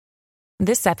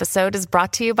This episode is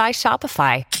brought to you by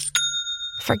Shopify.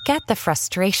 Forget the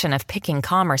frustration of picking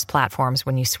commerce platforms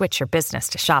when you switch your business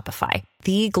to Shopify,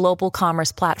 the global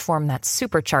commerce platform that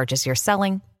supercharges your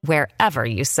selling wherever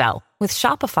you sell. With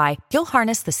Shopify, you'll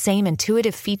harness the same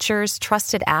intuitive features,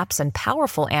 trusted apps, and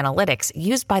powerful analytics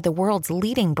used by the world's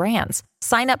leading brands.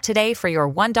 Sign up today for your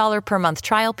 $1 per month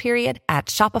trial period at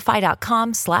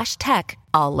shopify.com/tech,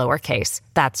 all lowercase.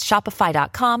 That's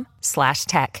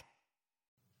shopify.com/tech.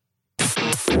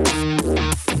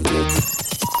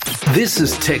 This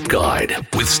is Tech Guide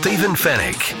with Stephen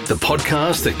Fennick, the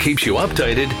podcast that keeps you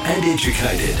updated and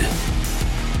educated.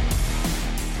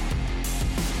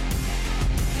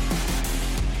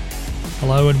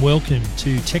 Hello and welcome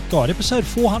to Tech Guide, episode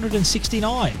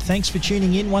 469. Thanks for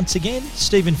tuning in once again.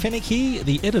 Stephen Fennick here,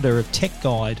 the editor of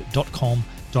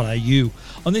techguide.com.au.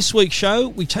 On this week's show,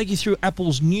 we take you through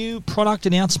Apple's new product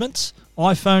announcements,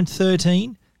 iPhone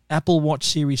 13, Apple Watch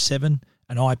Series 7,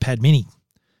 and iPad mini.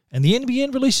 And the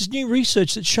NBN releases new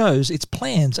research that shows its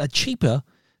plans are cheaper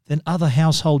than other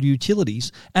household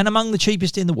utilities and among the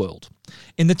cheapest in the world.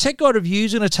 In the Tech Guide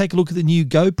reviews, we're going to take a look at the new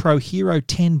GoPro Hero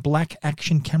 10 Black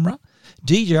action camera.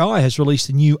 DJI has released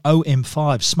the new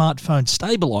OM5 smartphone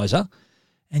stabilizer.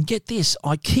 And get this,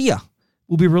 IKEA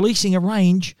will be releasing a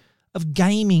range of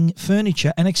gaming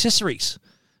furniture and accessories.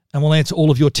 And we'll answer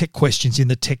all of your tech questions in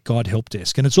the Tech Guide Help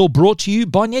Desk. And it's all brought to you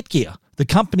by Netgear, the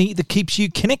company that keeps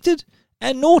you connected,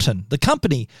 and Norton, the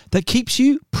company that keeps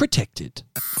you protected.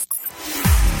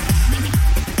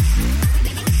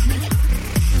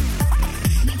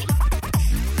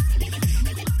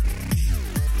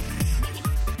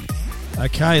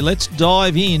 Okay, let's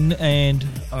dive in. And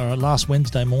last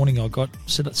Wednesday morning, I got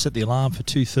set the alarm for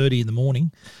 2:30 in the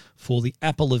morning for the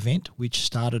Apple event, which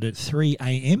started at 3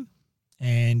 a.m.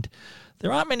 And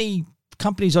there aren't many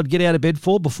companies I'd get out of bed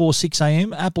for before 6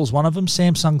 a.m. Apple's one of them.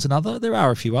 Samsung's another. There are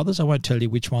a few others. I won't tell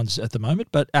you which ones at the moment.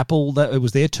 But Apple, it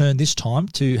was their turn this time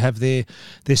to have their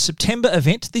September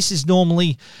event. This is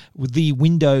normally the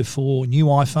window for new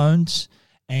iPhones.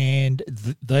 And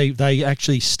they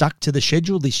actually stuck to the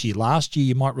schedule this year. Last year,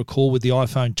 you might recall with the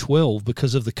iPhone 12,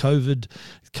 because of the COVID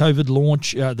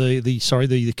launch,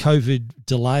 the COVID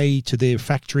delay to their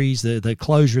factories, the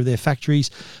closure of their factories,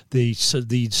 the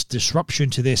disruption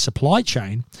to their supply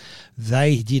chain,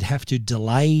 they did have to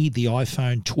delay the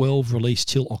iPhone 12 release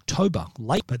till October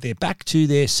late. But they're back to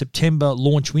their September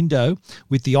launch window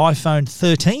with the iPhone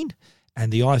 13 and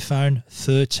the iPhone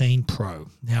 13 Pro.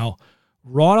 Now,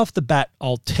 right off the bat,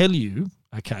 I'll tell you,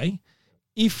 okay,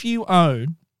 if you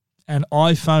own an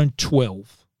iPhone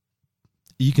 12,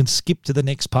 you can skip to the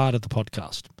next part of the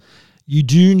podcast. You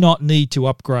do not need to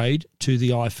upgrade to the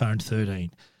iPhone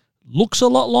 13. Looks a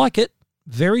lot like it,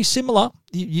 very similar.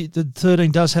 The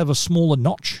 13 does have a smaller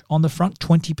notch on the front,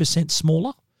 20%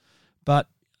 smaller, but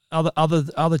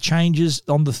other changes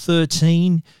on the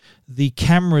 13. The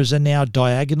cameras are now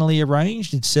diagonally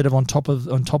arranged instead of on top of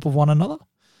one another.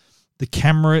 The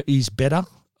camera is better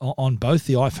on both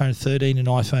the iPhone 13 and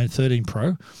iPhone 13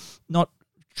 Pro. Not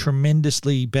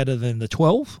tremendously better than the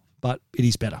 12, but it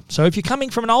is better. So if you're coming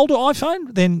from an older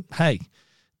iPhone, then hey,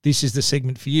 this is the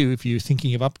segment for you. If you're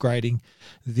thinking of upgrading,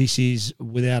 this is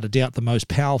without a doubt the most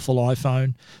powerful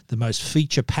iPhone, the most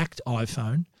feature-packed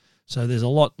iPhone. So there's a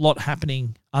lot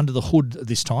happening under the hood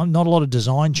this time. Not a lot of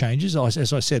design changes.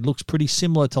 As I said, looks pretty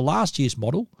similar to last year's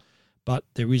model, but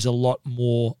there is a lot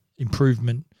more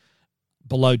improvement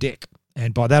below deck.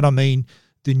 And by that I mean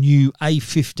the new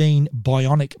A15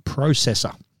 Bionic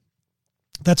processor.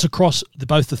 That's across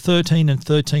both the 13 and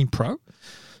 13 Pro.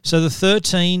 So the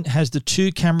 13 has the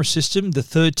two-camera system, the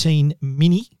 13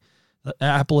 mini.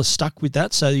 Apple has stuck with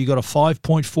that. So you've got a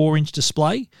 5.4-inch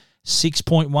display,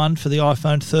 6.1 for the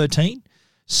iPhone 13,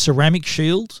 ceramic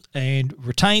shield, and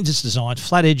retains its design,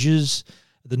 flat edges.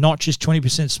 The notch is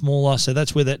 20% smaller, so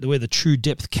that's where the true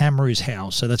depth camera is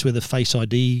housed. So that's where the Face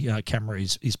ID camera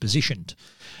is positioned.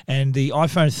 And the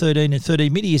iPhone 13 and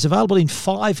 13 mini is available in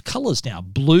 5 colours now.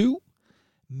 Blue,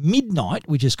 Midnight,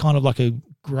 which is kind of like a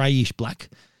greyish black,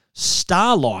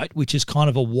 Starlight, which is kind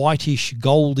of a whitish,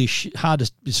 goldish, hard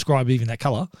to describe even that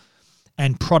colour,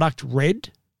 and Product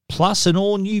Red, plus an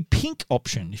all-new pink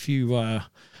option. If you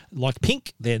like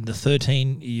pink, then the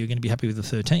 13, you're going to be happy with the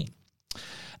 13.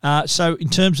 So in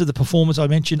terms of the performance, I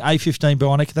mentioned A15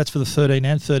 Bionic, that's for the 13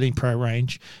 and 13 Pro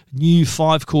range. New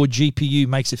 5-core GPU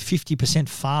makes it 50%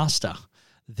 faster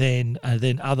than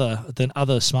other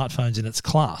smartphones in its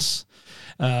class.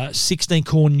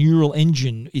 16-core neural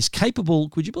engine is capable,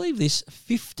 could you believe this,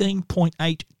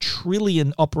 15.8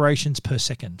 trillion operations per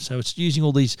second. So it's using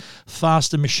all these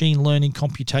faster machine learning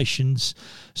computations.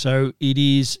 So it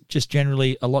is just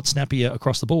generally a lot snappier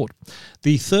across the board.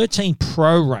 The 13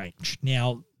 Pro range.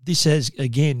 Now, this has,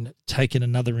 again, taken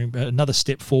another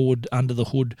step forward under the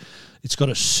hood. It's got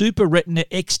a Super Retina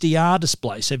XDR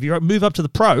display. So if you move up to the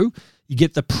Pro, you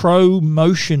get the Pro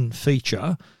Motion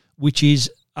feature, which is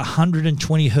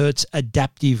 120 hertz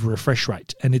adaptive refresh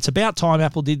rate. And it's about time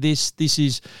Apple did this.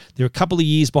 They're a couple of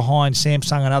years behind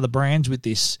Samsung and other brands with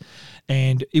this.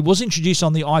 And it was introduced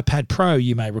on the iPad Pro,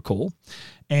 you may recall.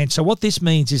 And so what this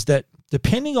means is that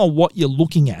depending on what you're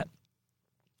looking at,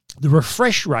 the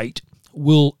refresh rate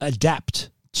will adapt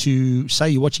to, say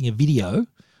you're watching a video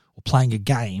or playing a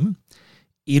game,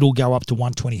 it'll go up to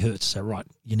 120 hertz. So right,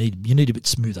 you need a bit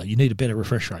smoother, you need a better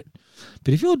refresh rate.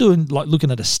 But if you're doing like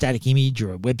looking at a static image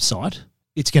or a website,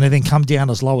 it's going to then come down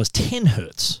as low as 10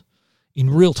 hertz in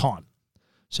real time.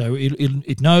 So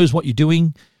it knows what you're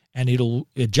doing and it'll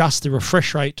adjust the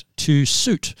refresh rate to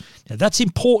suit. Now that's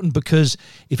important because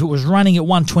if it was running at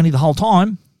 120 the whole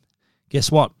time, guess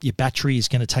what? Your battery is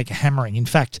going to take a hammering. In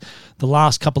fact, the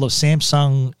last couple of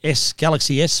Samsung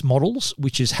Galaxy S models,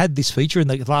 which has had this feature, and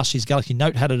the last year's Galaxy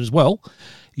Note had it as well,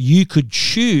 you could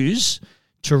choose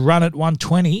to run at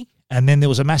 120, and then there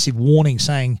was a massive warning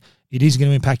saying it is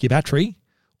going to impact your battery,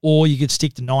 or you could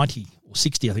stick to 90 or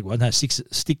 60, I think. Well, no,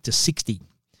 stick to 60.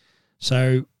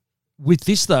 So with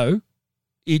this, though,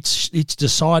 it's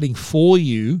deciding for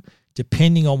you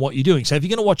depending on what you're doing. So if you're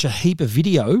going to watch a heap of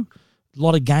video, a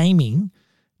lot of gaming,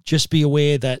 just be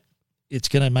aware that it's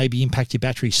going to maybe impact your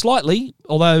battery slightly,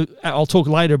 although I'll talk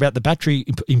later about the battery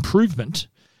improvement,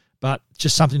 but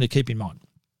just something to keep in mind.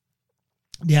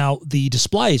 Now, the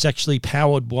display is actually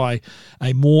powered by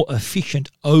a more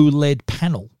efficient OLED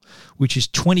panel, which is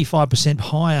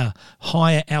 25%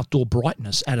 higher outdoor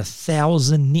brightness at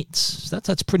 1,000 nits. So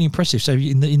that's pretty impressive. So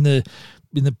in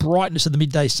the brightness of the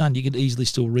midday sun, you can easily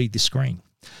still read the screen.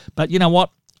 But you know what?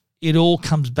 It all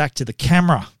comes back to the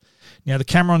camera. Now, the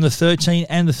camera on the 13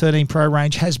 and the 13 Pro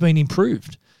range has been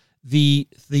improved. The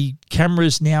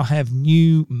cameras now have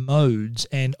new modes,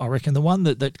 and I reckon the one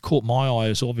that caught my eye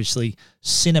is obviously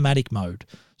cinematic mode.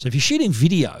 So if you're shooting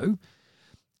video,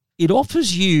 it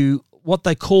offers you what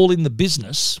they call in the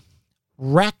business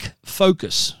rack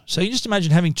focus. So you just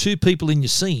imagine having two people in your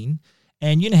scene,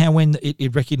 and you know how when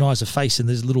it recognises a face and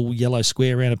there's a little yellow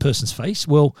square around a person's face?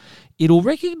 Well, it'll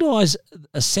recognise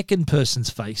a second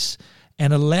person's face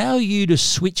and allow you to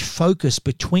switch focus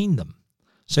between them.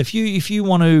 So if you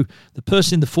want to, the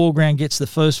person in the foreground gets the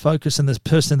first focus and the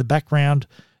person in the background,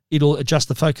 it'll adjust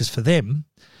the focus for them.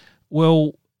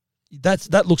 Well,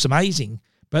 that looks amazing.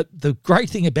 But the great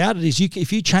thing about it is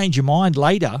if you change your mind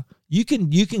later, you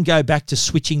can go back to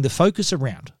switching the focus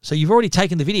around. So you've already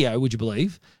taken the video, would you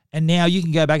believe? And now you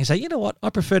can go back and say, you know what, I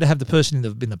prefer to have the person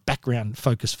in the background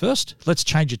focus first. Let's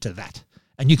change it to that.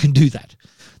 And you can do that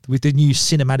with the new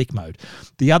cinematic mode.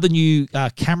 The other new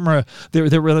camera,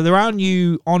 there are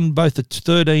new on both the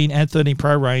 13 and 13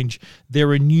 Pro range. There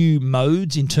are new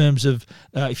modes in terms of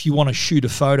if you want to shoot a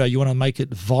photo, you want to make it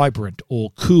vibrant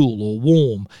or cool or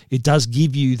warm. It does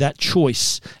give you that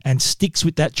choice and sticks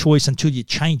with that choice until you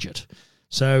change it.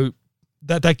 So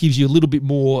that gives you a little bit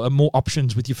more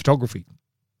options with your photography.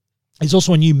 There's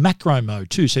also a new macro mode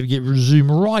too, so you get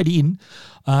zoom right in,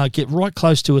 get right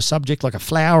close to a subject like a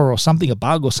flower or something, a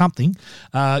bug or something.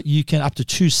 You can, up to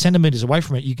 2 centimeters away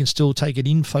from it, you can still take an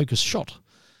in-focus shot.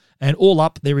 And all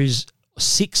up, there is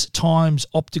 6 times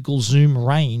optical zoom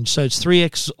range. So it's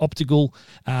 3x optical,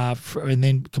 and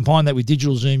then combine that with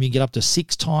digital zoom, you get up to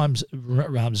 6 times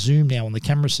zoom now on the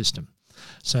camera system.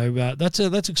 So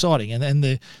that's exciting. And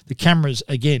the cameras,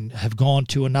 again, have gone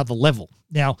to another level.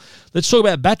 Now, let's talk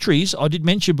about batteries. I did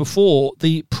mention before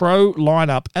the Pro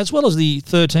lineup, as well as the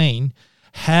 13,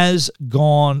 has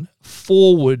gone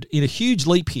forward in a huge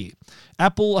leap here.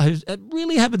 Apple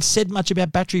really haven't said much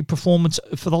about battery performance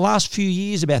for the last few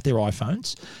years about their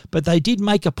iPhones, but they did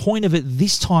make a point of it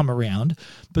this time around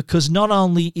because not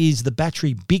only is the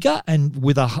battery bigger and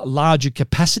with a larger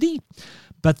capacity,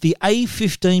 but the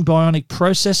A15 Bionic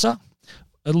processor,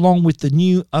 along with the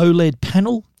new OLED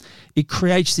panel, it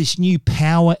creates this new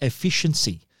power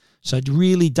efficiency. So it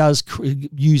really does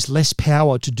use less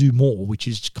power to do more, which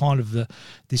is kind of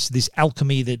this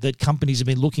alchemy that companies have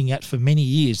been looking at for many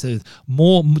years.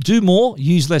 Do more,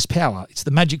 use less power. It's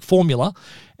the magic formula.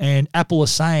 And Apple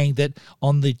is saying that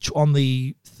on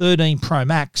the 13 Pro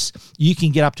Max, you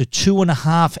can get up to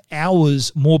 2.5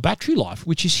 hours more battery life,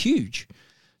 which is huge.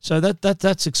 So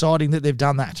that's exciting that they've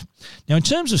done that. Now, in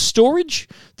terms of storage,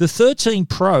 the 13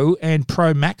 Pro and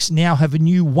Pro Max now have a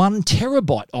new 1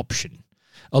 terabyte option,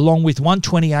 along with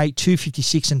 128,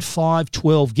 256, and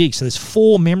 512 gigs. So there's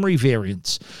 4 memory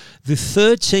variants. The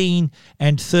 13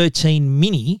 and 13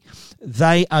 Mini,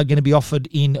 they are going to be offered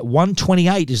in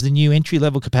 128 is the new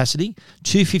entry-level capacity,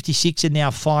 256 and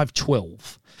now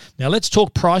 512. Now let's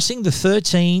talk pricing. The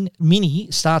 13 Mini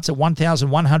starts at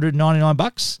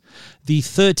 $1,199. The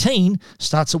 13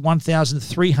 starts at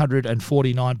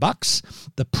 $1,349.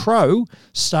 The Pro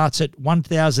starts at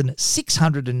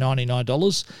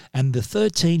 $1,699, and the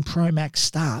 13 Pro Max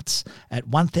starts at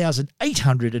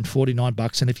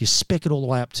 $1,849. And if you spec it all the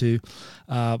way up to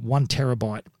 1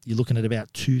 terabyte, you're looking at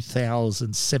about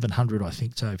 $2,700, I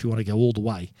think. So if you want to go all the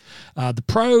way,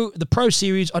 the Pro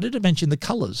series, I didn't mention the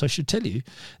colors. I should tell you,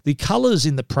 the colors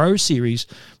in the Pro series.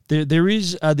 There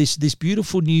is this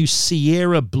beautiful new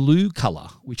Sierra blue color,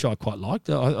 which I quite like.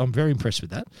 I'm very impressed with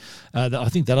that. I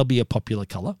think that'll be a popular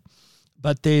color.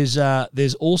 But there's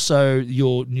also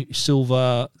your new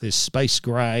silver, there's space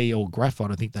gray or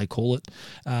graphite, I think they call it,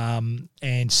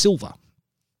 and silver.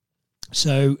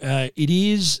 So it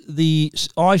is the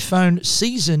iPhone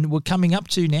season we're coming up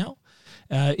to now.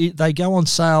 They go on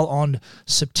sale on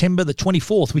September the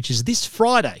 24th, which is this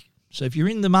Friday. So if you're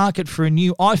in the market for a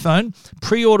new iPhone,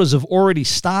 pre-orders have already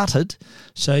started,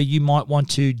 so you might want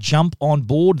to jump on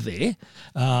board there.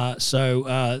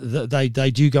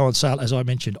 They do go on sale, as I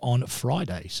mentioned, on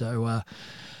Friday. So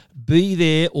be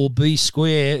there or be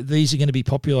square. These are going to be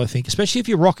popular, I think, especially if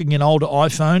you're rocking an older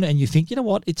iPhone and you think, you know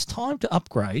what, it's time to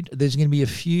upgrade. There's going to be a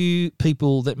few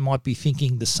people that might be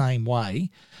thinking the same way.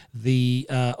 The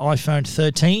iPhone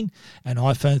 13 and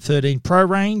iPhone 13 Pro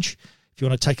range, if you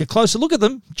want to take a closer look at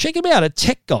them, check them out at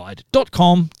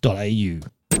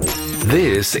techguide.com.au.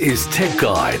 This is Tech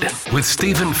Guide with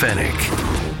Stephen Fennick.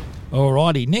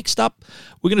 Alrighty, next up,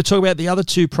 we're going to talk about the other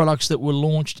 2 products that were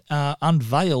launched,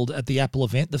 unveiled at the Apple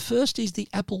event. The first is the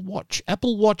Apple Watch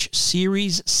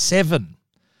Series 7.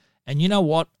 And you know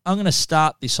what? I'm going to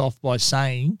start this off by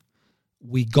saying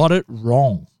we got it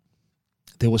wrong.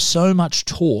 There was so much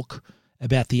talk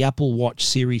about the Apple Watch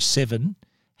Series 7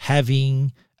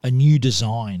 having a new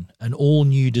design, an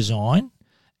all-new design,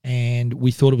 and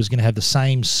we thought it was going to have the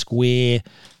same square,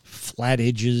 flat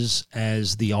edges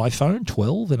as the iPhone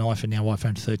 12 and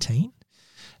iPhone 13.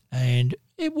 And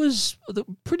it was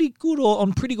pretty good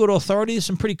on pretty good authority. There's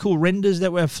some pretty cool renders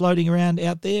that were floating around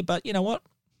out there, but you know what?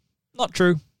 Not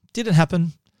true. Didn't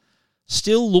happen.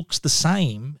 Still looks the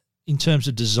same in terms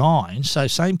of design, so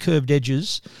same curved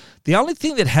edges. The only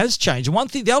thing that has changed,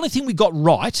 the only thing we got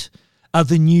right are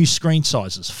the new screen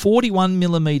sizes,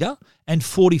 41mm and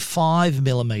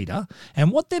 45mm.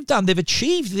 And what they've done, they've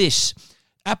achieved this.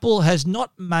 Apple has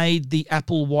not made the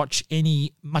Apple Watch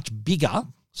any much bigger,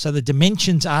 so the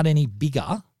dimensions aren't any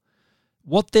bigger.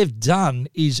 What they've done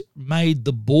is made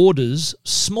the borders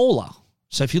smaller.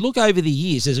 So if you look over the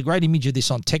years, there's a great image of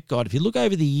this on Tech Guide. If you look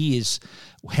over the years,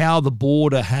 how the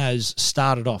border has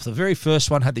started off. The very first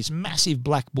one had this massive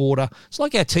black border. It's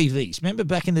like our TVs. Remember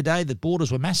back in the day, the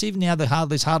borders were massive. Now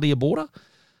there's hardly a border.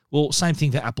 Well, same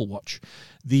thing for Apple Watch.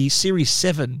 The Series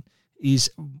 7 is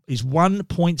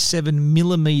 1.7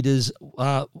 millimeters.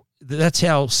 That's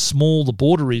how small the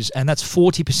border is, and that's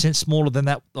 40% smaller than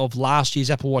that of last year's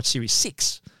Apple Watch Series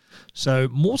 6. So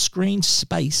more screen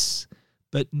space,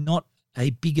 but not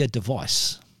a bigger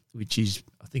device, which is,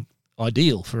 I think,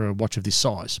 ideal for a watch of this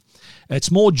size.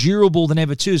 It's more durable than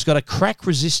ever too. It's got a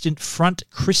crack-resistant front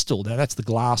crystal. Now, that's the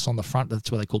glass on the front. That's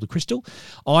what they call the crystal.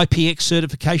 IPX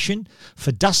certification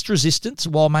for dust resistance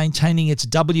while maintaining its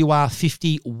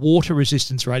WR50 water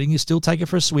resistance rating. You still take it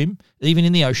for a swim, even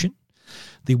in the ocean.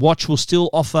 The watch will still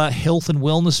offer health and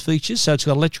wellness features, so it's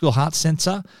got electrical heart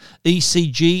sensor,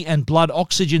 ECG, and blood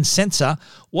oxygen sensor.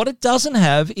 What it doesn't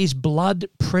have is blood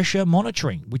pressure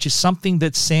monitoring, which is something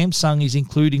that Samsung is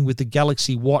including with the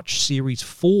Galaxy Watch Series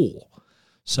 4.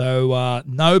 So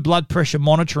no blood pressure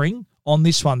monitoring on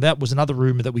this one. That was another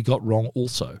rumor that we got wrong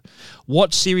also.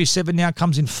 Watch Series 7 now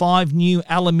comes in 5 new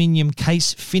aluminium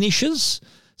case finishes.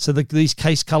 So these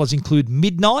case colors include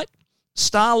midnight,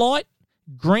 starlight,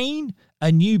 green,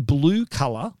 a new blue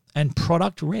color, and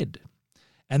product red.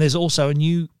 And there's also a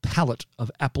new palette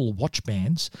of Apple Watch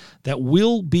bands that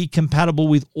will be compatible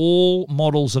with all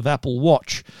models of Apple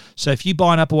Watch. So if you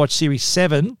buy an Apple Watch Series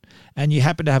 7 and you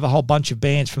happen to have a whole bunch of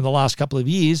bands from the last couple of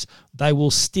years, they will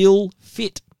still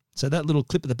fit. So that little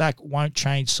clip at the back won't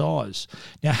change size.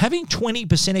 Now, having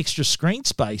 20% extra screen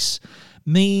space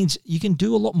means you can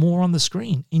do a lot more on the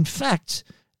screen. In fact,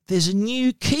 there's a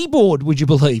new keyboard, would you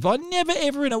believe? I never,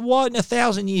 ever in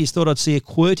 1,000 years thought I'd see a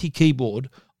QWERTY keyboard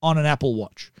on an Apple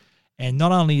Watch. And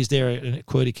not only is there a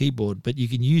QWERTY keyboard, but you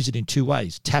can use it in two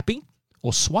ways, tapping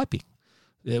or swiping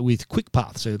with quick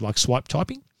paths, so like swipe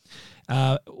typing.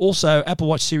 Also, Apple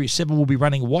Watch Series 7 will be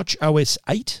running Watch OS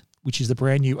 8, which is the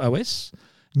brand new OS.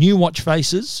 New watch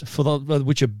faces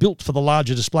which are built for the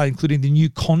larger display, including the new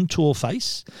contour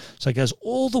face. So it goes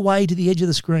all the way to the edge of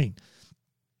the screen.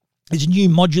 There's a new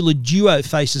modular duo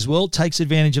face as well. Takes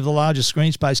advantage of the larger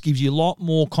screen space, gives you a lot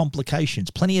more complications.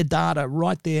 Plenty of data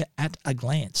right there at a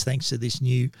glance, thanks to this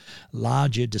new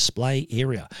larger display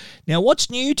area. Now, what's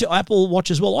new to Apple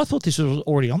Watch as well? I thought this was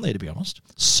already on there, to be honest.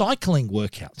 Cycling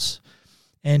workouts.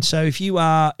 And so if you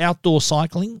are outdoor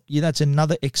cycling, that's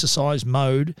another exercise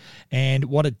mode. And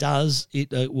what it does,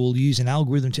 it will use an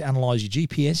algorithm to analyze your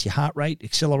GPS, your heart rate,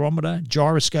 accelerometer,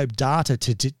 gyroscope data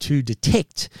to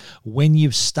detect when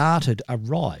you've started a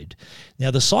ride. Now,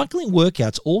 the cycling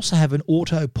workouts also have an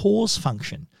auto pause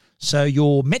function. So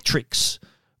your metrics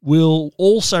will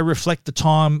also reflect the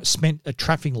time spent at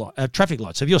traffic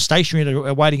light. So if you're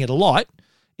stationary waiting at a light,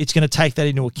 it's going to take that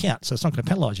into account. So it's not going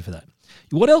to penalise you for that.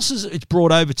 What else is it's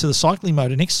brought over to the cycling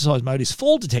mode and exercise mode is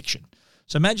fall detection.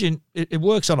 So imagine it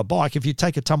works on a bike. If you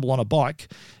take a tumble on a bike,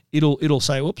 it'll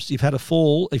say, "Oops, you've had a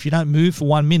fall." If you don't move for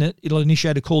 1 minute, it'll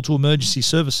initiate a call to emergency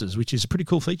services, which is a pretty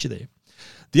cool feature there.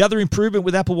 The other improvement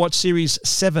with Apple Watch Series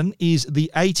 7 is the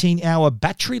 18-hour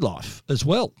battery life as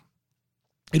well.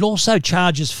 It also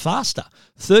charges faster,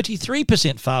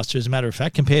 33% faster, as a matter of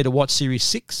fact, compared to Watch Series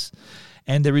 6.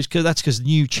 And that's because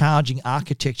new charging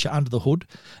architecture under the hood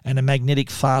and a magnetic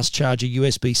fast charger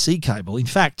USB-C cable. In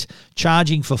fact,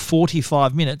 charging for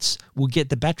 45 minutes will get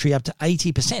the battery up to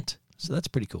 80%. So that's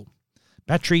pretty cool.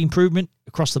 Battery improvement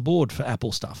across the board for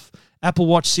Apple stuff. Apple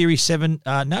Watch Series 7,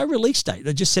 no release date.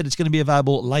 They just said it's going to be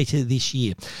available later this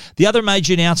year. The other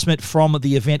major announcement from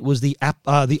the event was the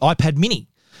iPad mini.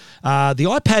 The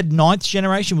iPad 9th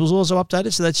generation was also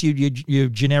updated. So that's your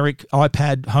generic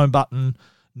iPad home button,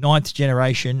 9th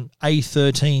generation,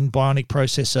 A13 Bionic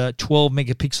processor,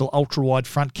 12-megapixel ultra-wide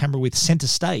front camera with center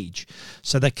stage.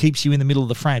 So that keeps you in the middle of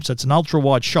the frame. So it's an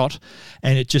ultra-wide shot,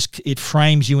 and it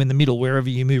frames you in the middle wherever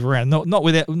you move around.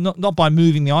 Not by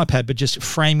moving the iPad, but just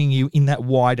framing you in that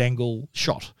wide-angle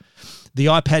shot. The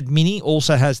iPad mini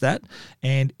also has that,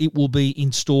 and it will be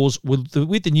in stores with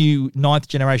the new 9th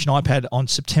generation iPad on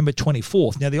September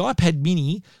 24th. Now, the iPad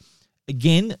mini,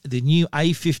 again, the new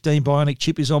A15 Bionic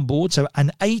chip is on board, so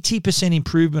an 80%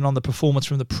 improvement on the performance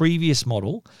from the previous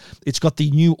model. It's got the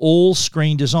new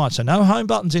all-screen design, so no home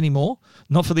buttons anymore,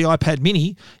 not for the iPad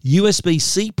mini.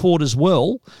 USB-C port as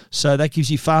well, so that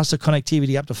gives you faster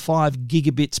connectivity, up to 5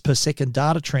 gigabits per second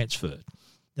data transfer.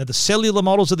 Now, the cellular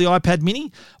models of the iPad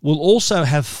mini will also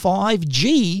have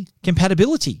 5G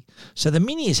compatibility, so the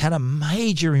mini has had a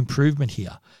major improvement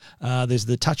here. There's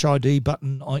the Touch ID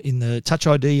button in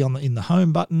the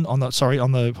home button on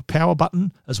the power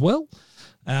button as well.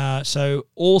 So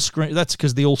all screen. That's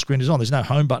because the all screen is on. There's no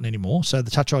home button anymore. So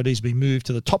the Touch ID has been moved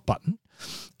to the top button,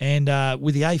 and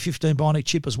with the A15 Bionic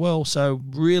chip as well. So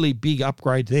really big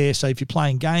upgrade there. So if you're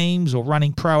playing games or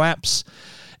running pro apps,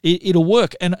 it'll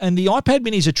work. And the iPad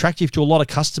mini is attractive to a lot of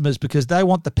customers because they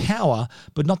want the power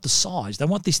but not the size. They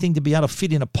want this thing to be able to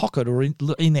fit in a pocket or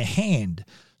in their hand.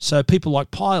 So people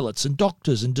like pilots and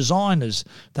doctors and designers,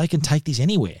 they can take this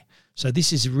anywhere. So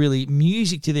this is really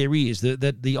music to their ears, that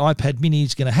the iPad mini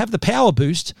is going to have the power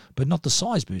boost, but not the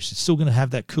size boost. It's still going to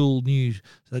have that cool new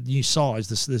size,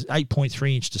 this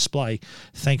 8.3-inch display,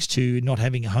 thanks to not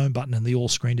having a home button and the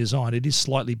all-screen design. It is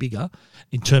slightly bigger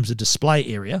in terms of display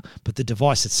area, but the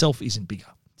device itself isn't bigger.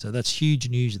 So that's huge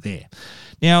news there.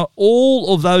 Now,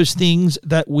 all of those things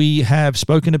that we have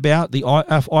spoken about, the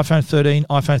iPhone 13,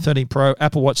 iPhone 13 Pro,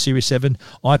 Apple Watch Series 7,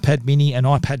 iPad mini, and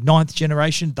iPad 9th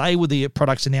generation, they were the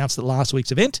products announced at last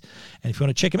week's event. And if you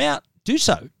want to check them out, do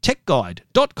so. techguide.com.au.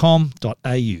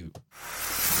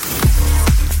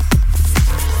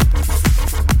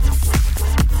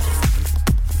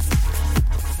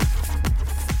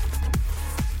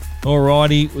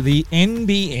 Alrighty, the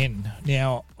NBN.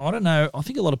 Now, I don't know, I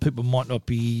think a lot of people might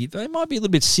be a little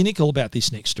bit cynical about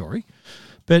this next story,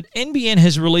 but NBN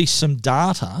has released some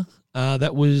data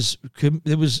it was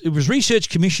research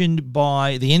commissioned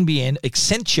by the NBN.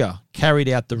 Accenture carried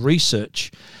out the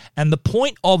research, and the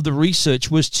point of the research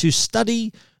was to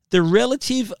study the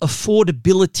relative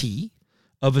affordability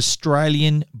of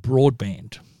Australian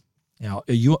broadband. Now,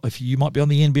 if you might be on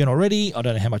the NBN already, I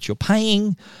don't know how much you're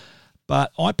paying,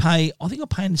 but I think I'm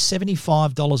paying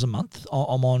 $75 a month.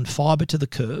 I'm on fibre to the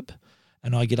curb,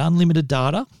 and I get unlimited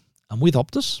data. I'm with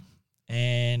Optus,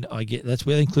 and that's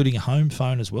where including a home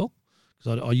phone as well,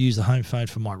 because I use the home phone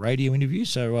for my radio interview,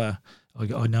 so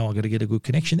I know I've got to get a good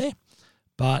connection there.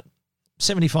 but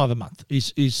 $75 a month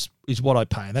is what I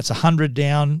pay, and that's $100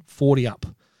 down, $40 up.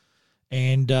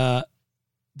 And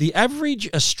the average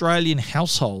Australian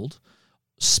household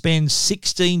spends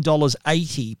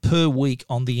 $16.80 per week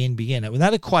on the NBN, and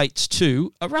that equates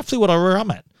to roughly where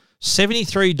I'm at,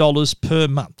 $73 per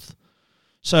month.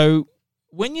 So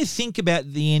when you think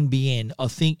about the NBN, I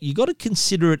think you got to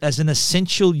consider it as an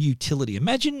essential utility.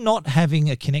 Imagine not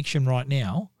having a connection right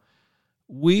now.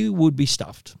 We would be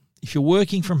stuffed. If you're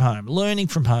working from home, learning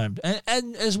from home,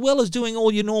 and as well as doing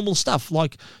all your normal stuff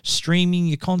like streaming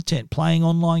your content, playing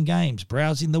online games,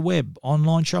 browsing the web,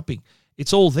 online shopping,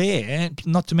 it's all there,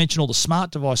 not to mention all the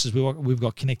smart devices we've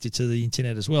got connected to the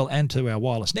internet as well and to our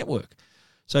wireless network.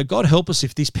 So God help us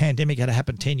if this pandemic had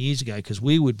happened 10 years ago, because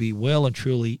we would be well and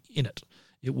truly in it.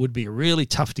 It would be really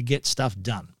tough to get stuff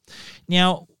done.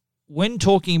 Now, when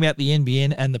talking about the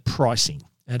NBN and the pricing,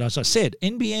 and as I said,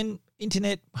 NBN,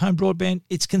 internet, home broadband,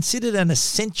 it's considered an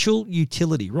essential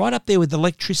utility, right up there with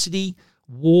electricity,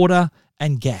 water,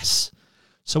 and gas.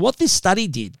 So what this study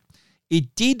did,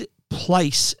 it did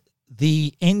place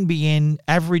the NBN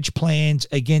average plans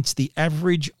against the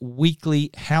average weekly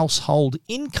household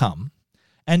income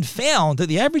and found that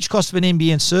the average cost of an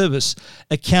NBN service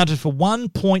accounted for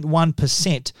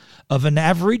 1.1% of an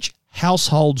average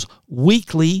household's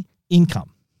weekly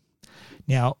income.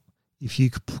 Now, if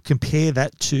you compare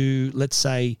that to, let's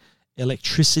say,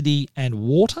 electricity and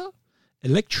water,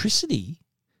 electricity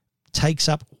takes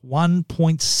up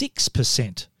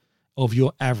 1.6% of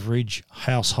your average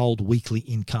household weekly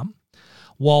income,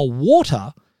 while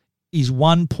water is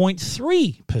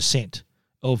 1.3%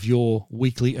 of your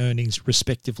weekly earnings,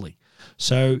 respectively.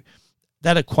 So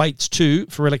that equates to,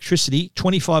 for electricity,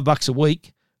 $25 a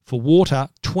week, for water,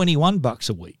 $21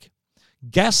 a week.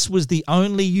 Gas was the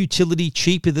only utility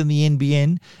cheaper than the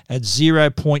NBN at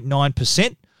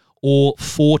 0.9% or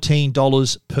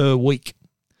 $14 per week.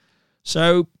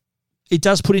 So it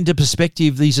does put into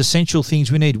perspective these essential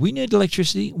things we need. We need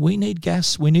electricity, we need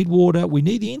gas, we need water, we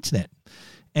need the internet.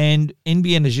 And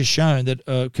NBN has just shown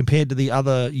that compared to the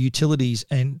other utilities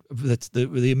and that's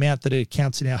the amount that it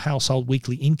accounts in our household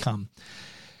weekly income,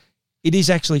 it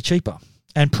is actually cheaper.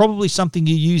 And probably something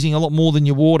you're using a lot more than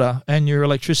your water and your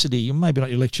electricity. Maybe not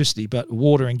your electricity, but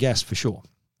water and gas for sure.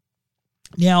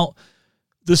 Now,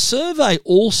 the survey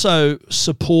also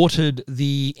supported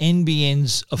the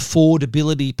NBN's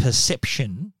affordability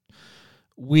perception,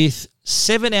 with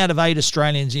 7 out of 8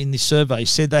 Australians in this survey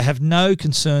said they have no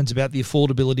concerns about the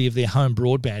affordability of their home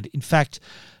broadband. In fact,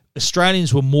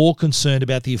 Australians were more concerned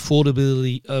about the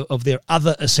affordability of their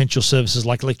other essential services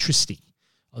like electricity.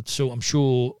 So I'm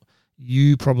sure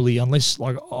you probably, unless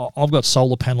like I've got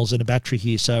solar panels and a battery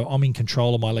here, so I'm in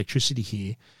control of my electricity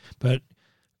here. But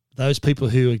those people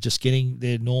who are just getting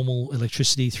their normal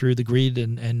electricity through the grid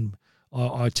and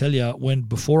I tell you,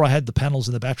 before I had the panels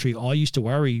and the battery, I used to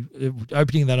worry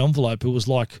opening that envelope. It was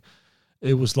like,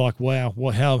 wow,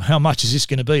 how much is this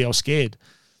going to be? I was scared.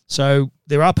 So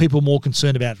there are people more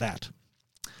concerned about that.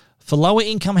 For lower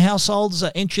income households,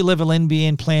 entry-level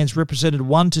NBN plans represented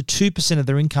 1 to 2% of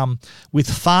their income, with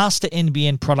faster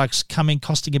NBN products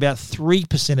costing about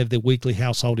 3% of their weekly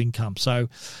household income. So,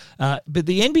 but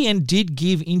the NBN did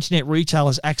give internet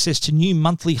retailers access to new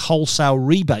monthly wholesale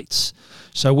rebates.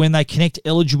 So when they connect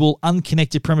eligible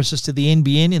unconnected premises to the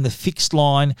NBN in the fixed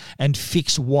line and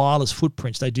fixed wireless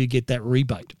footprints, they do get that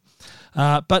rebate.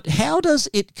 But how does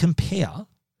it compare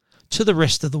to the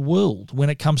rest of the world when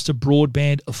it comes to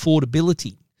broadband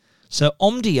affordability? So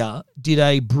Omdia did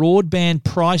a broadband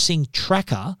pricing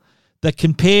tracker that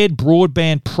compared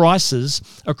broadband prices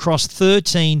across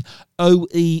 13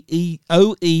 OECD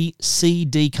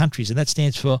countries, and that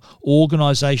stands for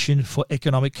Organisation for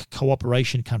Economic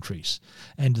Cooperation countries.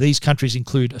 And these countries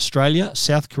include Australia,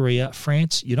 South Korea,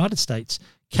 France, United States,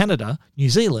 Canada, New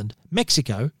Zealand,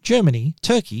 Mexico, Germany,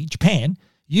 Turkey, Japan,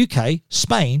 UK,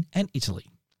 Spain, and Italy.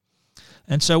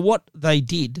 And so what they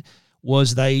did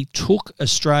was they took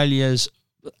Australia's,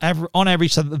 on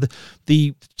average, so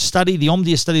the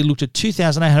Omdia study looked at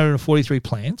 2,843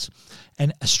 plans,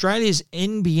 and Australia's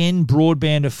NBN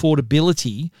broadband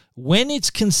affordability, when it's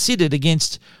considered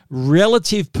against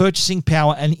relative purchasing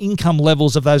power and income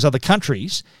levels of those other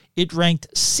countries, it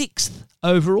ranked 6th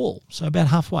overall, so about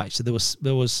halfway. So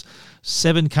there was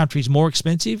 7 countries more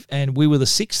expensive, and we were the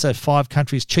 6th, so 5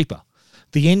 countries cheaper.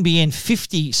 The NBN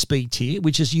 50 speed tier,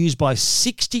 which is used by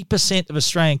 60% of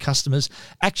Australian customers,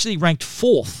 actually ranked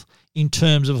 4th in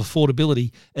terms of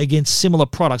affordability against similar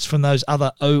products from those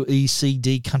other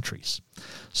OECD countries.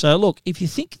 So look, if you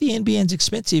think the NBN's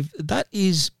expensive,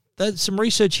 that's some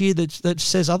research here that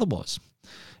says otherwise.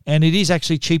 And it is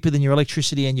actually cheaper than your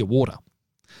electricity and your water.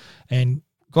 And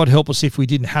God help us if we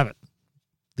didn't have it.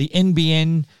 The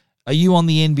NBN, are you on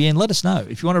the NBN? Let us know.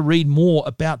 If you want to read more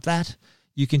about that,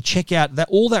 you can check out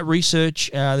all that research.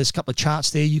 There's a couple of charts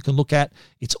there you can look at.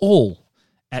 It's all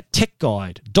at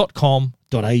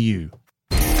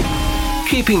techguide.com.au.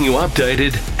 Keeping you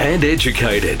updated and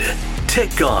educated.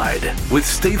 Tech Guide with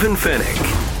Stephen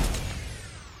Fennick.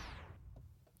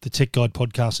 The Tech Guide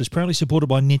podcast is proudly supported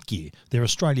by Netgear. They're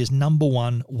Australia's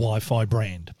 #1 Wi-Fi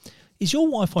brand. Is your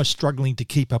Wi-Fi struggling to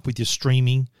keep up with your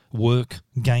streaming, work,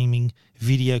 gaming,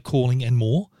 video calling and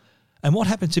more? And what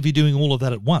happens if you're doing all of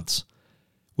that at once?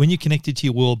 When you're connected to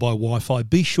your world by Wi-Fi,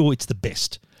 be sure it's the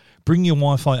best. Bring your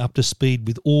Wi-Fi up to speed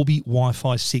with Orbi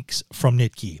Wi-Fi 6 from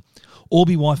Netgear.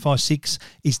 Orbi Wi-Fi 6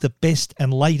 is the best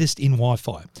and latest in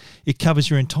Wi-Fi. It covers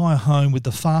your entire home with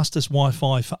the fastest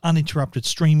Wi-Fi for uninterrupted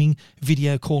streaming,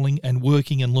 video calling and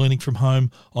working and learning from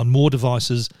home on more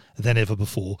devices than ever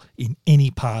before in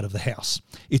any part of the house.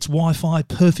 It's Wi-Fi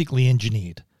perfectly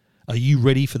engineered. Are you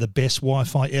ready for the best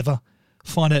Wi-Fi ever?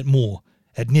 Find out more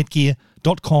at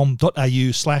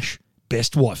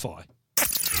netgear.com.au/best Wi-Fi.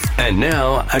 And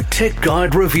now, a Tech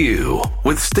Guide review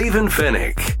with Stephen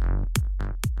Fennick.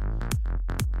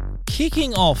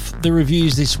 Kicking off the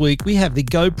reviews this week, we have the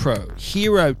GoPro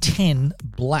Hero 10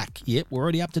 Black. Yep, we're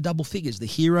already up to double figures. The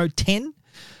Hero 10,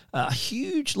 a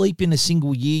huge leap in a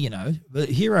single year, you know. The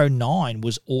Hero 9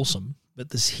 was awesome, but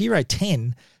this Hero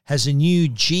 10 has a new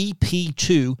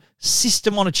GP2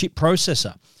 system-on-a-chip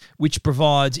processor, which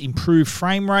provides improved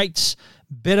frame rates,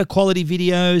 better quality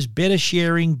videos, better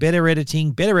sharing, better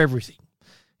editing, better everything.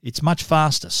 It's much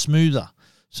faster, smoother.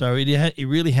 So it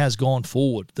really has gone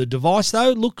forward. The device,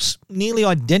 though, looks nearly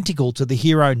identical to the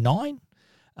Hero 9,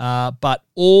 but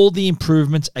all the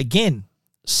improvements, again,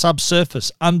 subsurface,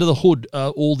 under the hood,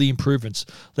 all the improvements.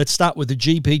 Let's start with the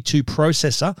GP2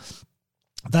 processor.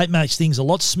 That makes things a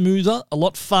lot smoother, a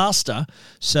lot faster,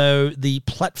 so the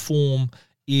platform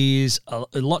is a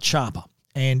lot sharper.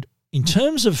 And in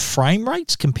terms of frame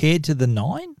rates compared to the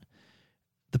 9,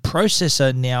 the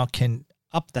processor now can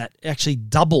up that, actually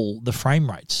double the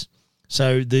frame rates.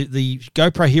 So the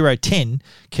GoPro Hero 10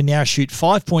 can now shoot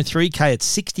 5.3K at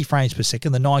 60 frames per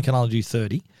second. The 9 can only do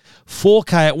 30.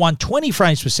 4K at 120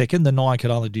 frames per second. The 9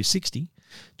 can only do 60.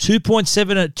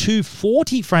 2.7 at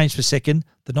 240 frames per second.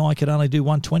 The 9 can only do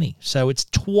 120. So it's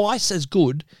twice as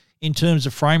good in terms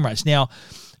of frame rates. Now,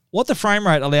 what the frame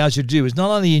rate allows you to do is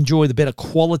not only enjoy the better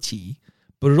quality,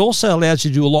 but it also allows you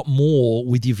to do a lot more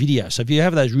with your video. So if you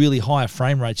have those really higher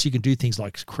frame rates, you can do things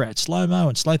like create slow-mo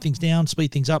and slow things down,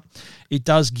 speed things up. It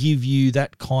does give you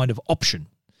that kind of option.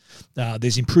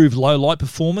 There's improved low light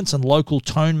performance and local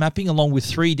tone mapping along with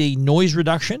 3D noise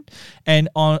reduction. And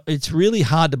it's really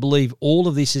hard to believe all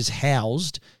of this is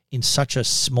housed in such a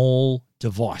small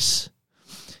device.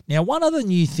 Now, one other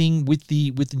new thing with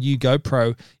the new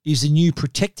GoPro is the new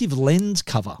protective lens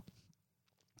cover.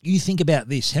 You think about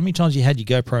this. How many times you had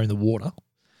your GoPro in the water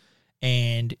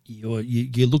and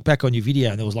you look back on your video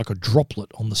and there was like a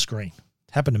droplet on the screen?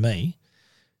 It happened to me.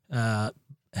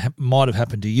 Might have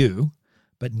happened to you.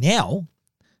 But now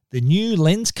the new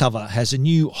lens cover has a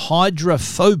new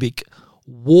hydrophobic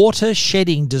water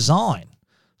shedding design.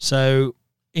 So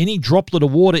any droplet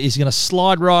of water is going to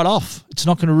slide right off. It's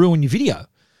not going to ruin your video.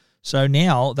 So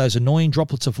now those annoying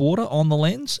droplets of water on the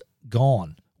lens,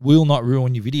 gone. Will not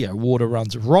ruin your video. Water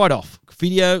runs right off.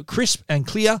 Video crisp and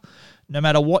clear. No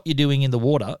matter what you're doing in the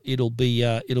water, it'll be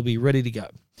ready to go.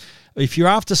 If you're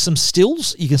after some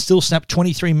stills, you can still snap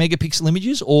 23 megapixel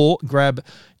images or grab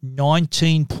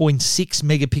 19.6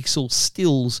 megapixel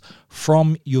stills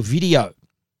from your video.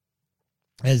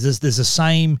 There's the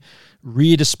same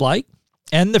rear display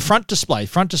and the front display.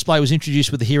 Front display was introduced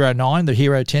with the Hero 9. The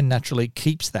Hero 10 naturally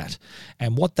keeps that.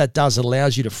 And what that does, it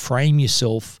allows you to frame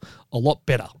yourself a lot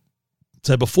better.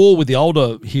 So before with the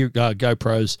older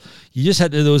GoPros, you just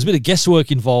there was a bit of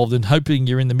guesswork involved in hoping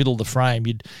you're in the middle of the frame.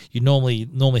 You'd normally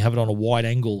have it on a wide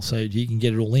angle so you can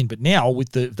get it all in. But now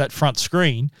with that front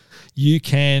screen, you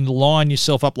can line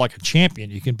yourself up like a champion.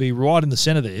 You can be right in the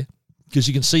center there because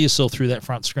you can see yourself through that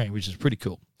front screen, which is pretty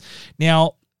cool.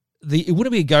 Now, it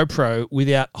wouldn't be a GoPro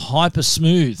without Hyper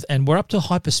Smooth, and we're up to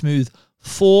Hyper Smooth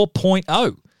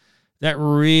 4.0. That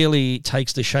really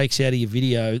takes the shakes out of your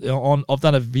video. I've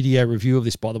done a video review of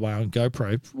this, by the way, on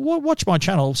GoPro. Watch my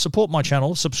channel, support my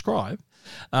channel, subscribe.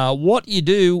 What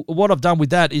I've done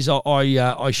with that is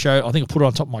I show, I think I put it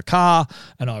on top of my car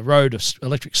and I rode an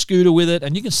electric scooter with it,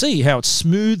 and you can see how it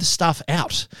smooths stuff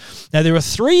out. Now, there are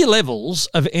 3 levels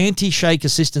of anti-shake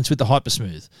assistance with the Hyper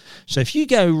Smooth. So if you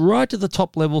go right to the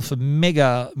top level for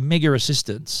mega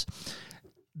assistance,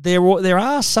 there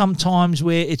are some times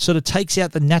where it sort of takes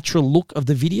out the natural look of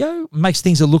the video, makes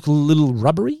things look a little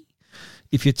rubbery.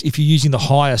 If you're using the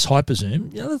highest hyper zoom,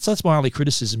 that's my only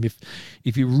criticism.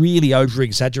 If you really over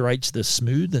exaggerates the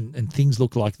smooth and things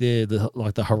look like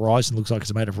the horizon looks like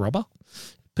it's made of rubber,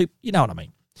 you know what I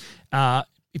mean.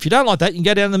 If you don't like that, you can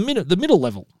go down the middle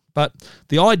level. But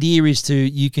the idea is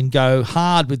you can go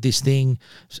hard with this thing,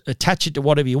 attach it to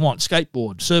whatever you want,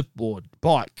 skateboard, surfboard,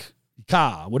 bike,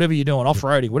 car, whatever you're doing,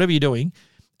 off-roading, whatever you're doing,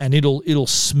 and it'll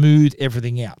smooth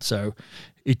everything out. So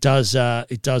it does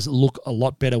look a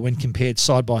lot better when compared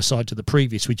side by side to the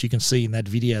previous, which you can see in that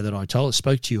video that I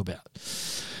spoke to you about.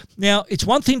 Now, it's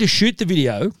one thing to shoot the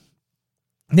video.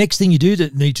 Next thing you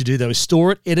need to do, though, is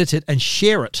store it, edit it, and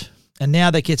share it. And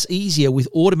now that gets easier with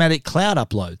automatic cloud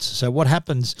uploads. So what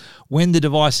happens when the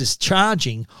device is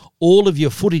charging, all of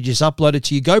your footage is uploaded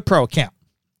to your GoPro account.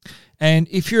 And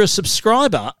if you're a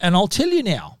subscriber, and I'll tell you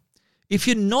now, if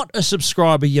you're not a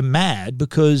subscriber, you're mad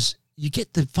because you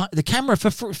get the camera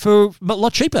for a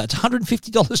lot cheaper. It's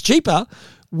 $150 cheaper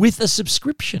with a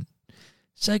subscription.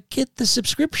 So get the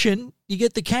subscription, you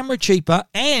get the camera cheaper,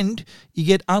 and you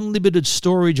get unlimited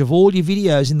storage of all your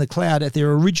videos in the cloud at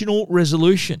their original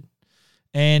resolution.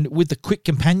 And with the Quick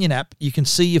Companion app, you can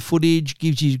see your footage,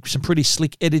 gives you some pretty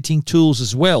slick editing tools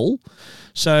as well.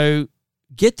 So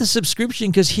get the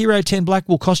subscription because Hero 10 Black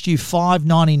will cost you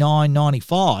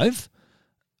 $599.95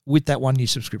 with that one year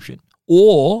subscription.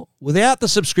 Or without the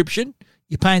subscription,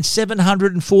 you're paying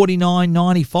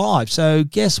 $749.95. So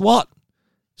guess what?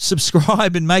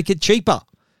 Subscribe and make it cheaper.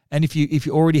 And if you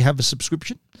already have a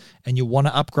subscription and you want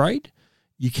to upgrade,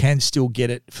 you can still get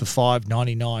it for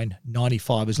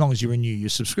 $599.95 as long as you renew your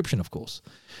subscription, of course.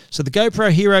 So the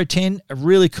GoPro Hero 10, a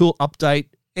really cool update,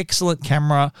 excellent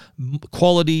camera,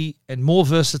 quality, and more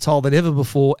versatile than ever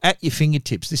before at your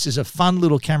fingertips. This is a fun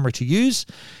little camera to use.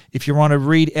 If you want to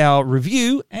read our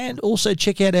review and also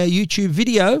check out our YouTube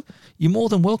video, you're more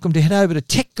than welcome to head over to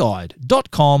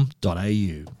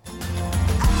techguide.com.au.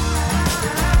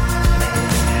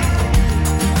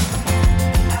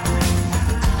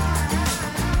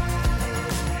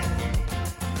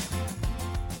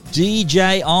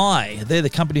 DJI, they're the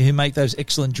company who make those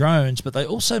excellent drones, but they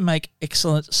also make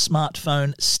excellent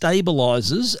smartphone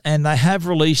stabilizers, and they have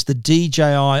released the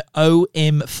DJI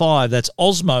OM5. That's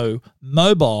Osmo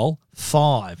Mobile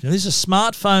 5. Now, this is a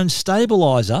smartphone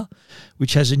stabilizer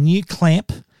which has a new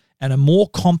clamp and a more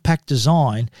compact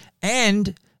design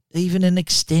and even an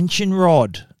extension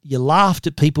rod. You laughed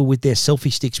at people with their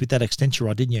selfie sticks with that extension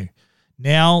rod, didn't you?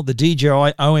 Now the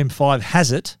DJI OM5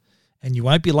 has it, and you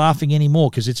won't be laughing anymore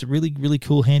because it's a really, really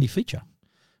cool, handy feature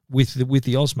with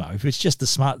the Osmo. If it's just the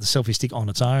selfie stick on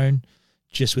its own,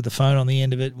 just with the phone on the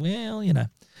end of it, well, you know.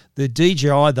 The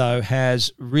DJI, though,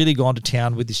 has really gone to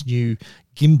town with this new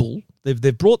gimbal.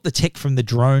 They've brought the tech from the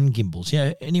drone gimbals. You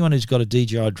know, anyone who's got a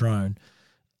DJI drone,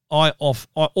 I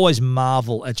always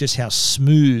marvel at just how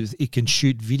smooth it can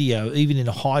shoot video, even in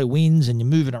high winds and you're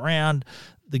moving around.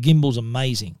 The gimbal's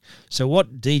amazing. So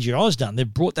what DJI's done,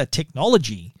 they've brought that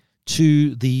technology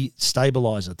to the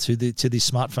stabilizer, to the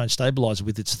smartphone stabilizer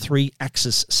with its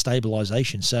 3-axis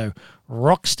stabilization. So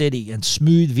rock steady and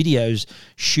smooth videos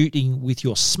shooting with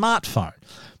your smartphone.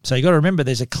 So you got to remember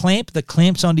there's a clamp that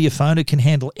clamps onto your phone. It can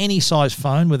handle any size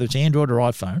phone, whether it's Android or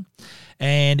iPhone.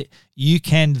 And you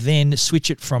can then switch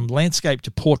it from landscape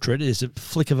to portrait. There's a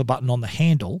flick of a button on the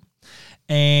handle.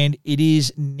 And it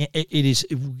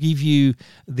will give you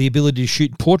the ability to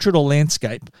shoot portrait or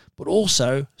landscape, but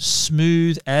also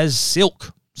smooth as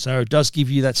silk. So it does give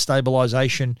you that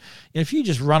stabilization. If you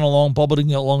just run along,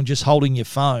 bobbling along, just holding your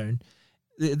phone,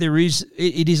 it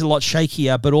is a lot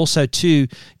shakier, but also too,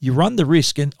 you run the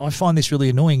risk, and I find this really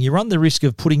annoying, you run the risk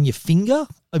of putting your finger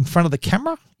in front of the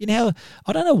camera. You know,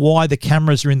 I don't know why the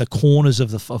cameras are in the corners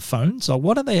of phones. So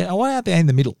why aren't they in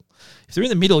the middle? If they're in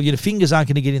the middle, your fingers aren't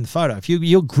going to get in the photo. If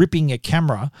you're gripping a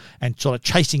camera and sort of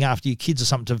chasing after your kids or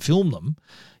something to film them,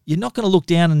 you're not going to look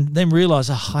down and then realize,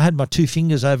 I had my 2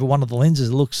 fingers over one of the lenses.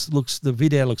 The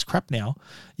video looks crap now.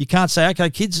 You can't say,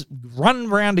 okay, kids,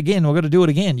 run around again. We've got to do it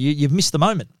again. You've missed the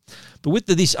moment. But with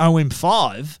this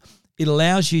OM5, it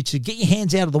allows you to get your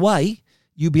hands out of the way.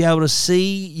 You'll be able to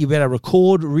see, you'll be able to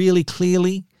record really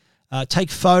clearly,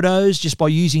 take photos just by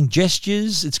using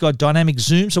gestures. It's got dynamic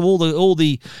zoom, so all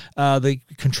the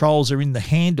controls are in the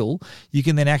handle. You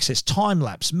can then access time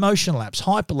lapse, motion lapse,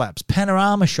 hyperlapse,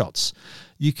 panorama shots.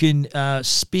 You can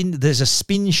spin. There's a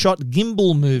spin shot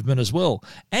gimbal movement as well,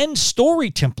 and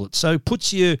story templates. So it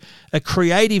puts you a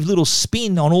creative little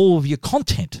spin on all of your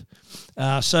content.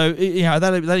 So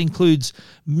that includes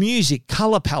music,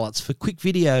 color palettes for quick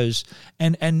videos,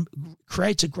 and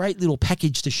creates a great little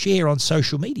package to share on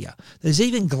social media. There's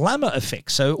even glamour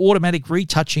effects, so automatic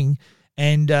retouching,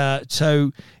 and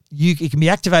so it can be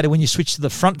activated when you switch to the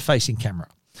front-facing camera.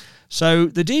 So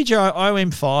the DJI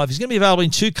OM5 is going to be available in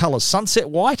two colors, sunset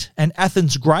white and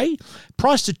Athens grey,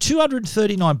 priced at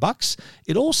 $239.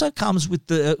 It also comes with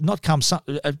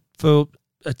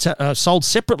sold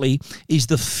separately is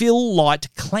the Fill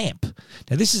Light clamp.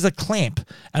 Now this is a clamp,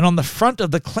 and on the front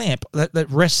of the clamp that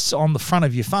rests on the front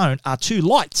of your phone are two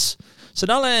lights. So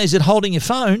not only is it holding your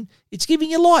phone, it's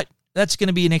giving you light. That's going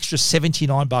to be an extra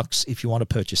 $79 if you want to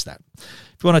purchase that.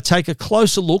 If you want to take a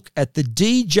closer look at the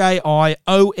DJI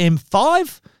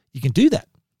OM5, you can do that.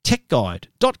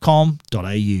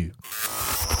 techguide.com.au.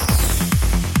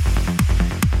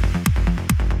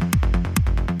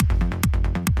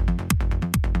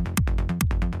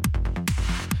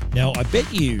 Now, I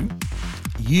bet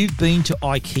you've been to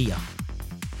IKEA.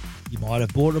 You might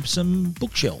have bought up some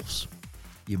bookshelves.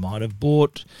 You might have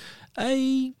bought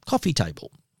a coffee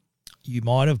table. You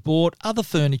might have bought other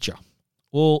furniture.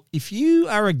 Well, if you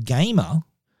are a gamer,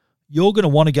 you're going to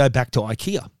want to go back to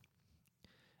IKEA.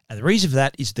 And the reason for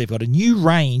that is they've got a new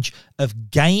range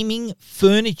of gaming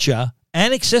furniture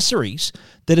and accessories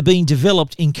that are being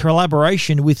developed in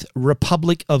collaboration with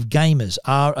Republic of Gamers,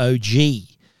 ROG.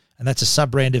 And that's a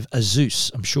sub-brand of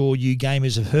Asus. I'm sure you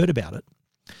gamers have heard about it.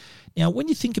 Now, when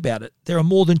you think about it, there are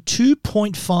more than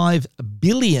 2.5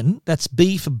 billion, that's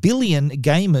B for billion,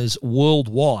 gamers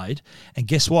worldwide. And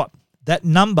guess what? That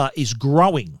number is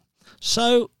growing.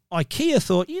 So IKEA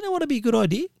thought, you know what would be a good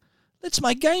idea? Let's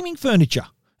make gaming furniture.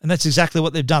 And that's exactly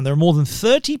what they've done. There are more than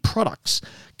 30 products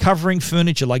covering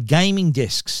furniture like gaming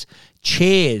desks,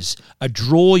 chairs, a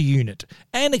drawer unit,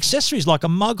 and accessories like a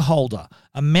mug holder,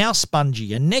 a mouse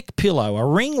bungee, a neck pillow, a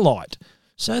ring light.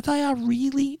 So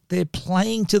they're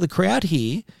playing to the crowd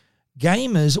here.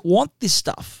 Gamers want this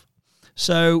stuff.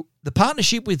 So the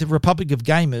partnership with the Republic of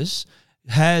Gamers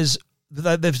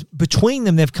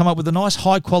they've come up with a nice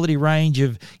high quality range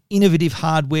of innovative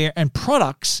hardware and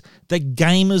products that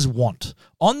gamers want.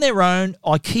 On their own,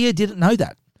 IKEA didn't know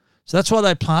that. So that's why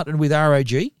they partnered with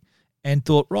ROG and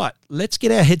thought, right, let's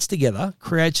get our heads together,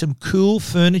 create some cool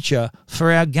furniture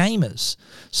for our gamers.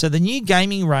 So the new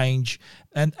gaming range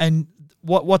and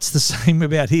what's the same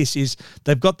about this is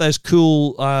they've got those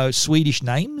cool Swedish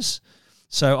names.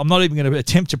 So I'm not even going to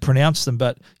attempt to pronounce them,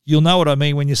 but you'll know what I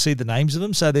mean when you see the names of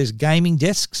them. So there's gaming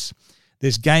desks,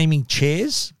 there's gaming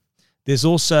chairs, there's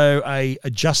also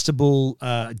adjustable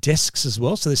desks as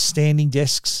well. So there's standing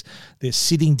desks, there's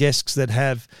sitting desks that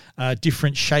have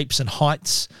different shapes and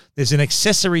heights. There's an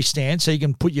accessory stand so you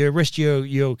can put your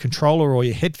controller or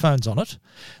your headphones on it.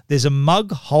 There's a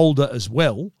mug holder as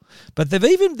well. But they've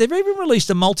even released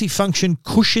a multifunction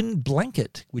cushion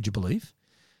blanket, would you believe?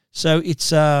 So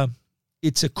it's a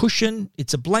cushion,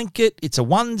 it's a blanket, it's a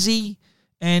onesie,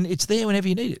 and it's there whenever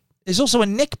you need it. There's also a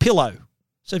neck pillow.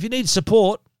 So if you need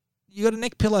support, you got a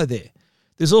neck pillow there.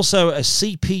 There's also a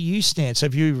CPU stand. So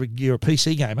if you're a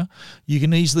PC gamer, you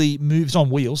can easily move, it's on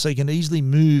wheels, so you can easily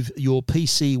move your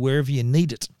PC wherever you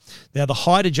need it. Now, the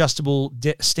height adjustable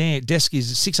desk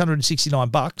is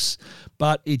 $669,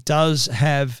 but it does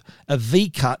have a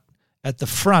V-cut at the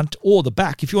front or the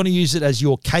back. If you want to use it as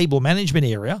your cable management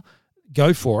area,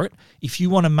 go for it. If you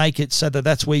want to make it so that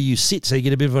that's where you sit, so you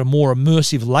get a bit of a more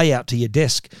immersive layout to your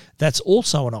desk, that's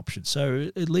also an option. So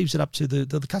it leaves it up to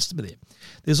the customer there.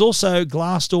 There's also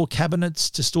glass door cabinets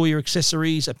to store your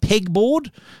accessories, a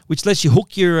pegboard, which lets you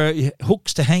hook your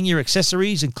hooks to hang your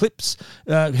accessories and clips,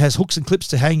 has hooks and clips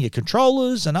to hang your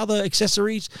controllers and other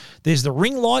accessories. There's the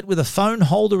ring light with a phone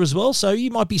holder as well, so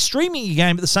you might be streaming your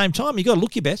game at the same time. You've got to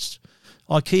look your best.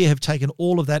 IKEA have taken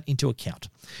all of that into account.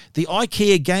 The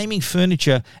IKEA gaming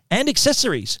furniture and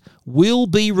accessories will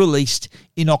be released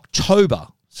in October,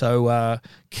 so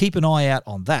keep an eye out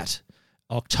on that.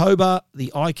 October,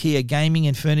 the IKEA gaming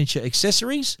and furniture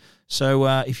accessories. So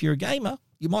if you're a gamer,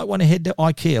 you might want to head to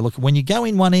IKEA. Look, when you go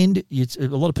in one end, a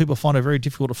lot of people find it very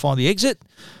difficult to find the exit,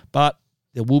 but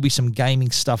there will be some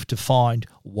gaming stuff to find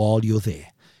while you're there.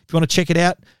 If you want to check it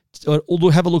out,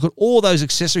 or have a look at all those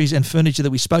accessories and furniture that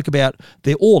we spoke about,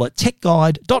 they're all at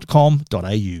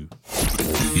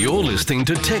techguide.com.au. You're listening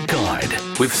to Tech Guide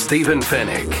with Stephen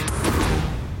Fennick.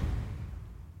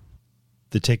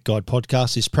 The Tech Guide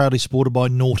podcast is proudly supported by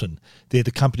Norton. They're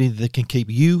the company that can keep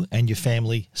you and your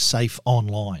family safe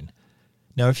online.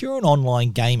 Now, if you're an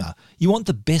online gamer, you want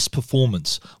the best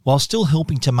performance while still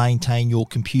helping to maintain your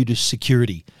computer's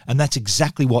security, and that's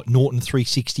exactly what Norton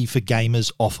 360 for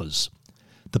Gamers offers.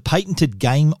 The patented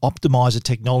Game Optimizer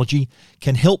technology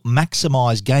can help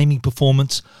maximize gaming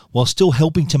performance while still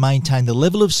helping to maintain the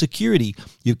level of security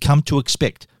you've come to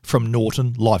expect from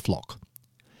Norton LifeLock.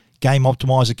 Game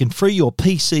Optimizer can free your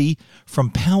PC from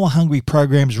power-hungry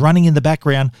programs running in the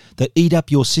background that eat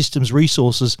up your system's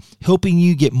resources, helping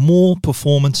you get more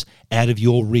performance out of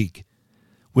your rig.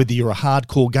 Whether you're a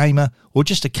hardcore gamer or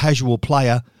just a casual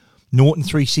player, Norton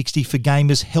 360 for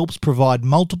Gamers helps provide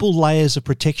multiple layers of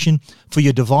protection for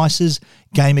your devices,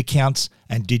 game accounts,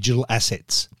 and digital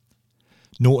assets.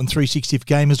 Norton 360 for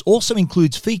Gamers also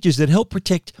includes features that help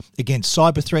protect against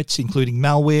cyber threats, including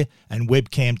malware and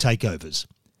webcam takeovers.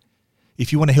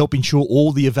 If you want to help ensure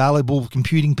all the available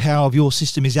computing power of your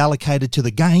system is allocated to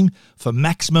the game for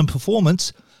maximum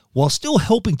performance, while still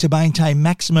helping to maintain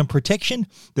maximum protection,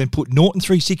 then put Norton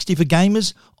 360 for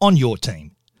Gamers on your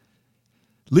team.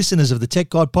 Listeners of the Tech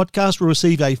Guide podcast will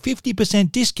receive a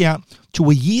 50% discount to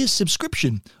a year's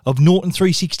subscription of Norton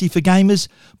 360 for Gamers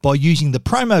by using the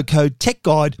promo code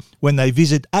TechGuide when they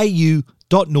visit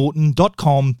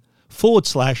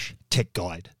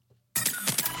au.norton.com/TechGuide.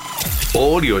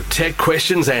 All your tech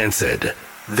questions answered.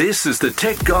 This is the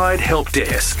Tech Guide Help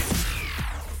Desk.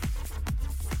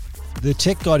 The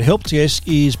Tech Guide Help Desk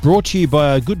is brought to you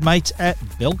by our good mates at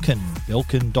Belkin,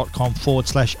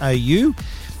 belkin.com/au.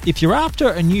 If you're after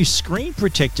a new screen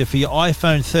protector for your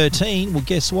iPhone 13, well,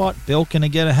 guess what? Belkin are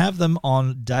going to have them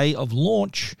on day of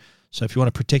launch. So if you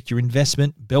want to protect your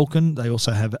investment, Belkin, they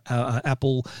also have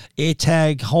Apple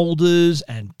AirTag holders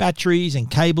and batteries and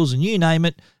cables and you name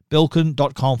it.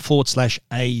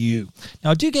 Belkin.com/au. Now,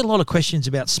 I do get a lot of questions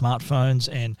about smartphones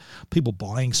and people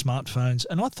buying smartphones,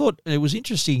 and I thought it was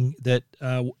interesting that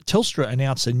Telstra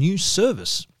announced a new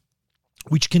service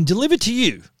which can deliver to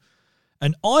you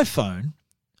an iPhone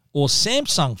or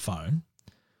Samsung phone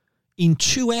in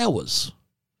 2 hours.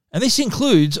 And this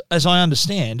includes, as I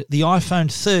understand, the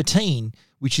iPhone 13,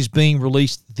 which is being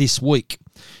released this week.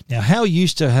 Now, how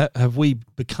used to have we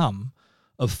become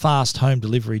of fast home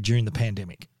delivery during the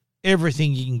pandemic?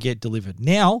 Everything you can get delivered.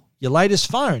 Now, your latest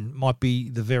phone might be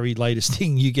the very latest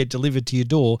thing you get delivered to your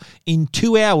door in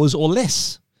 2 hours or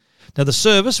less. Now, the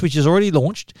service, which is already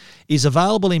launched, is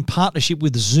available in partnership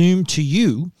with Zoom to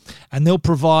You, and they'll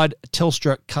provide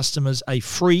Telstra customers a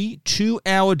free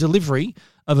 2-hour delivery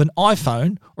of an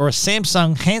iPhone or a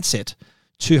Samsung handset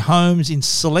to homes in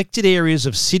selected areas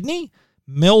of Sydney,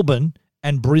 Melbourne,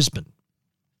 and Brisbane.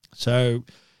 So,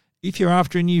 if you're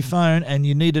after a new phone and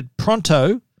you need it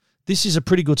pronto, this is a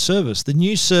pretty good service. The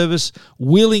new service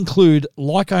will include,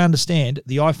 like I understand,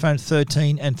 the iPhone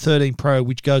 13 and 13 Pro,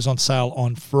 which goes on sale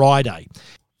on Friday.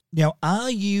 Now,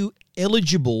 are you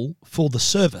eligible for the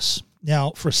service?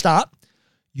 Now, for a start,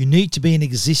 you need to be an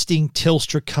existing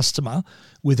Telstra customer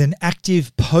with an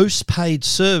active postpaid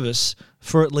service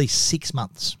for at least 6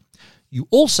 months. You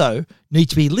also need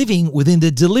to be living within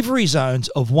the delivery zones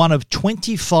of one of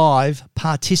 25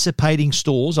 participating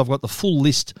stores. I've got the full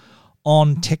list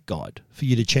on Tech Guide for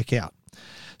you to check out.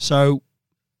 So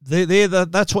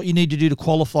that's what you need to do to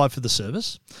qualify for the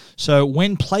service. So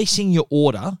when placing your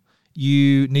order,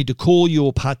 you need to call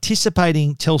your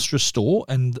participating Telstra store,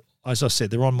 and as I said,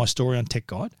 they're on my story on Tech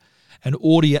Guide, and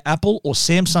order your Apple or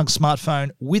Samsung smartphone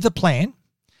with a plan,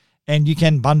 and you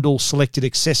can bundle selected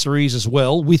accessories as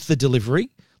well with the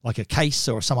delivery, like a case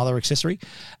or some other accessory,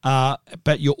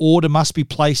 but your order must be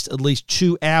placed at least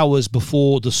 2 hours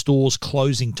before the store's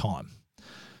closing time.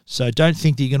 So don't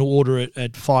think that you're going to order it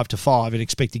at 5 to 5 and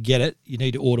expect to get it. You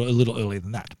need to order a little earlier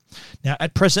than that. Now,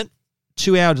 at present,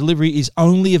 2-hour delivery is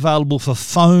only available for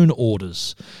phone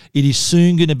orders. It is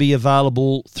soon going to be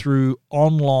available through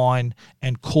online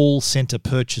and call centre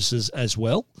purchases as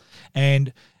well.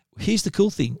 And here's the cool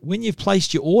thing. When you've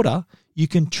placed your order, you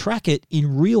can track it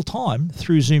in real time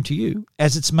through Zoom to You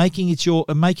as it's making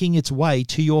its way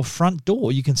to your front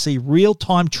door. You can see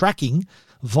real-time tracking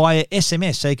via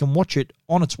SMS, so you can watch it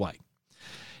on its way.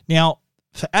 Now,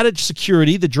 for added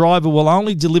security, the driver will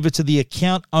only deliver to the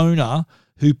account owner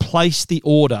who placed the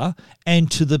order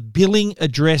and to the billing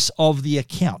address of the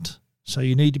account. So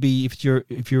you need to be, if your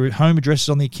home address is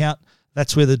on the account,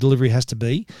 that's where the delivery has to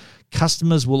be.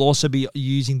 Customers will also be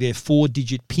using their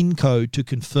 4-digit PIN code to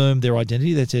confirm their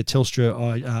identity. That's their Telstra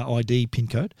ID PIN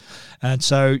code. And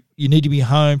so you need to be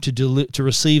home to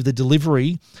receive the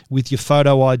delivery with your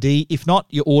photo ID. If not,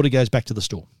 your order goes back to the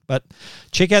store. But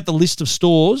check out the list of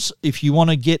stores. If you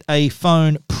want to get a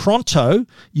phone pronto,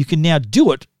 you can now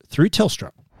do it through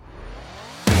Telstra.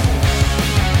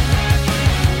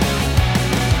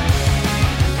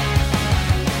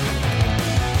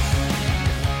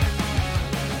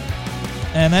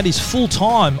 and that is full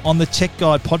time on the Tech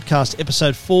Guide podcast,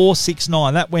 episode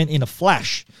 469. That went in a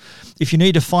flash. If you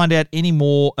need to find out any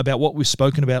more about what we've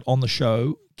spoken about on the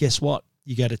show, guess what?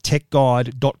 You go to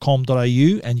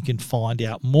techguide.com.au and you can find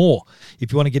out more.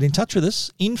 If you want to get in touch with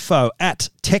us,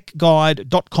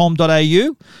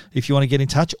 info@techguide.com.au if you want to get in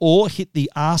touch, or hit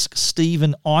the Ask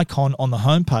Stephen icon on the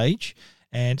homepage,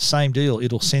 and same deal,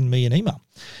 it'll send me an email.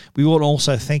 We want to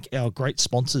also thank our great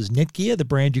sponsors, Netgear, the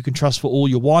brand you can trust for all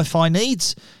your Wi-Fi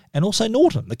needs, and also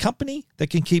Norton, the company that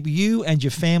can keep you and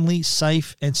your family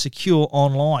safe and secure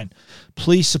online.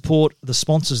 Please support the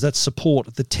sponsors that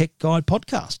support the Tech Guide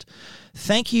podcast.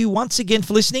 Thank you once again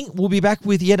for listening. We'll be back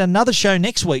with yet another show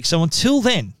next week. So until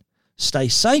then, stay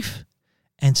safe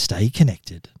and stay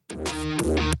connected.